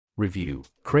Review: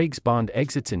 Craig's Bond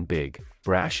exits in big,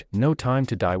 brash, no time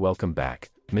to die. Welcome back,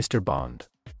 Mr. Bond.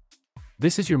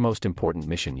 This is your most important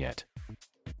mission yet.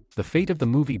 The fate of the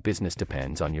movie business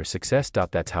depends on your success.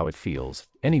 That's how it feels,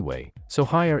 anyway, so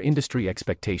high are industry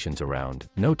expectations around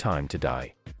No Time to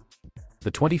Die.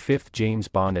 The 25th James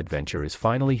Bond adventure is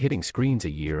finally hitting screens a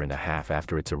year and a half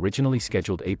after its originally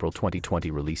scheduled April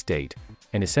 2020 release date,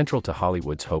 and is central to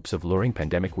Hollywood's hopes of luring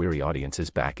pandemic-weary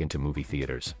audiences back into movie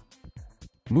theaters.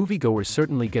 Moviegoers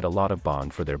certainly get a lot of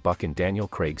Bond for their buck in Daniel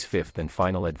Craig's fifth and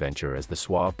final adventure as the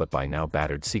suave but by now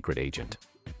battered secret agent.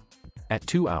 At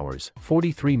 2 hours,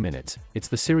 43 minutes, it's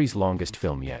the series' longest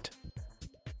film yet.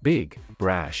 Big,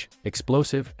 brash,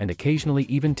 explosive, and occasionally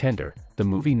even tender, the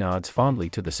movie nods fondly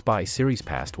to the spy series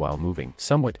past while moving,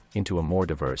 somewhat, into a more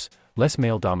diverse, less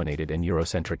male-dominated and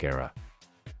Eurocentric era.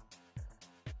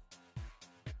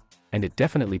 And it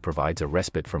definitely provides a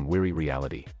respite from weary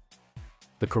reality.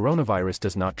 The coronavirus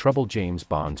does not trouble James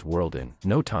Bond's world in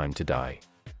No Time to Die.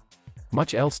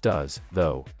 Much else does,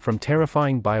 though, from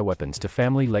terrifying bioweapons to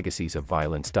family legacies of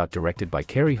violence. Directed by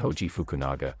Cary Hoji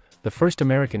Fukunaga, the first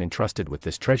American entrusted with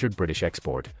this treasured British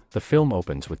export, the film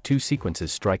opens with two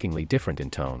sequences strikingly different in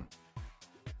tone.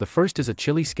 The first is a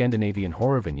chilly Scandinavian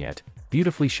horror vignette,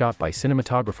 beautifully shot by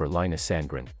cinematographer Linus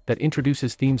Sandgren, that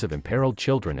introduces themes of imperiled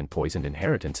children and poisoned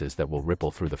inheritances that will ripple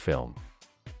through the film.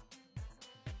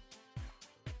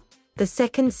 The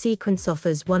second sequence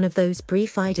offers one of those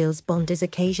brief idyls Bond is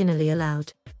occasionally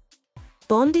allowed.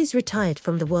 Bond is retired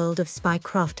from the world of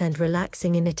spycraft and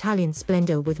relaxing in Italian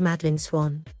splendor with Madeleine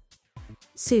Swann.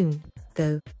 Soon,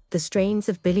 though, the strains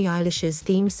of Billie Eilish's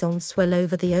theme song swell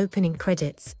over the opening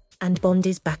credits, and Bond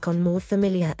is back on more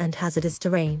familiar and hazardous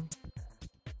terrain.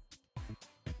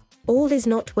 All is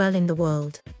not well in the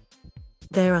world.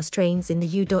 There are strains in the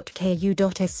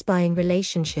U.K.U.S spying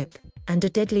relationship, and a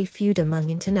deadly feud among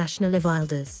international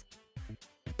avilders.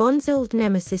 Bond's old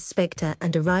nemesis Spectre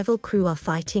and a rival crew are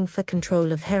fighting for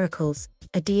control of Heracles,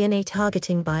 a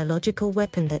DNA-targeting biological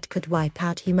weapon that could wipe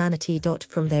out humanity.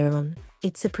 From there on,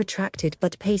 it's a protracted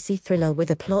but pacey thriller with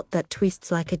a plot that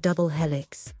twists like a double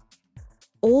helix.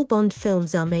 All Bond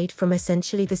films are made from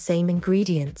essentially the same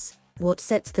ingredients. What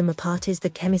sets them apart is the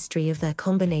chemistry of their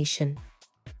combination.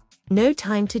 No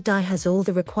Time to Die has all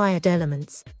the required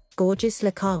elements: gorgeous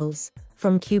locales,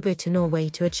 from Cuba to Norway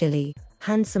to a chilly,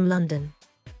 handsome London.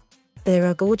 There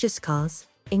are gorgeous cars,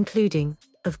 including,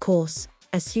 of course,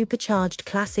 a supercharged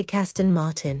classic Aston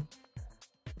Martin.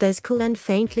 There's cool and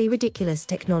faintly ridiculous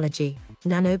technology,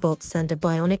 nanobots and a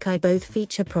bionic eye both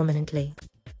feature prominently.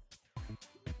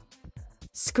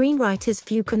 Screenwriters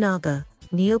Fukunaga,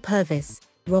 Neil Purvis,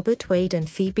 Robert Wade and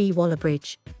Phoebe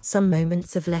Waller-Bridge. Some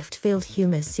moments of left-field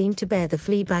humor seem to bear the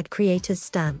Fleabag creator's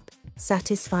stamp,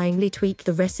 satisfyingly tweak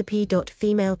the recipe.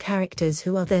 Female characters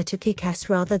who are there to kick ass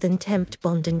rather than tempt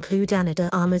Bond include Ana de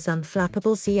Armas'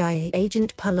 unflappable CIA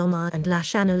agent Paloma and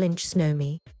Lashana Lynch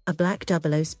Snomi, a black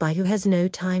 00 spy who has no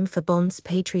time for Bond's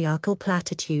patriarchal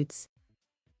platitudes.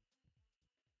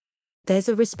 There's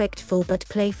a respectful but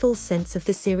playful sense of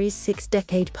the series'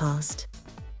 6-decade past.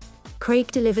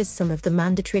 Craig delivers some of the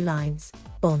mandatory lines,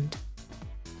 Bond.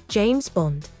 James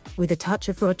Bond, with a touch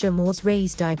of Roger Moore's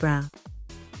raised eyebrow.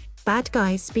 Bad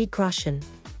guys speak Russian.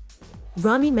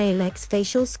 Rami Malek's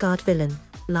facial scarred villain,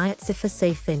 Lyatzifer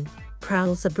Safin,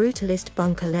 prowls a brutalist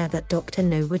bunker lair that Dr.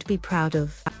 No would be proud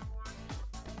of.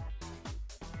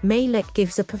 Malek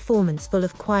gives a performance full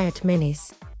of quiet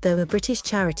menace, though a British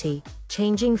charity,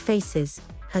 Changing Faces,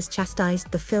 has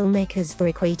chastised the filmmakers for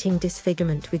equating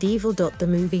disfigurement with evil. The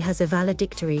movie has a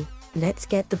valedictory, let's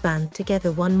get the band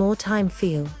together one more time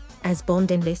feel, as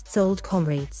Bond enlists old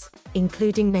comrades,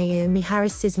 including Naomi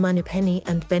Harris's Moneypenny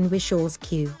and Ben Whishaw's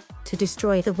Q, to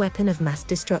destroy the weapon of mass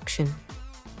destruction.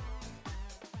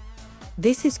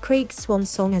 This is Craig's swan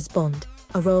song as Bond,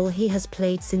 a role he has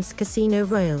played since Casino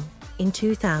Royale, in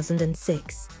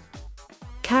 2006.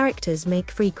 Characters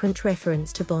make frequent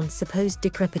reference to Bond's supposed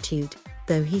decrepitude,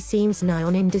 though he seems nigh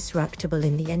on indestructible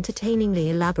in the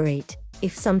entertainingly elaborate,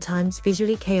 if sometimes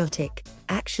visually chaotic,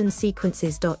 action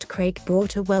sequences. Craig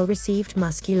brought a well-received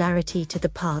muscularity to the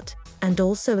part, and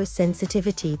also a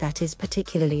sensitivity that is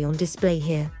particularly on display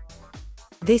here.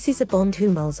 This is a Bond who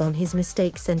mulls on his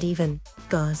mistakes and even,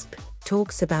 gasp,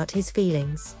 talks about his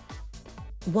feelings.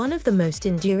 One of the most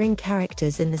enduring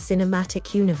characters in the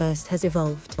cinematic universe has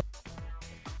evolved.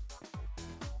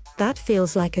 That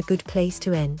feels like a good place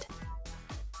to end.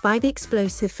 By the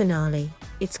explosive finale,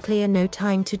 it's clear No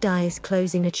Time to Die is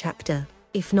closing a chapter,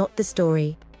 if not the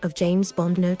story, of James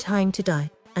Bond. No Time to Die,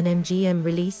 an MGM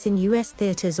release in US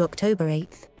theaters October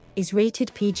 8, is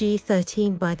rated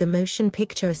PG-13 by the Motion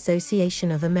Picture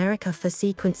Association of America for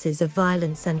sequences of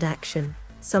violence and action,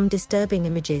 some disturbing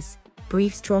images,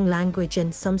 brief strong language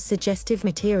and some suggestive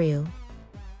material.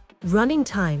 Running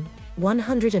time,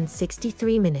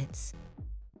 163 minutes.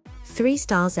 3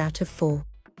 stars out of 4.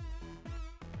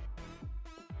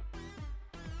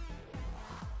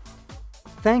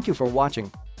 Thank you for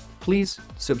watching. Please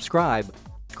subscribe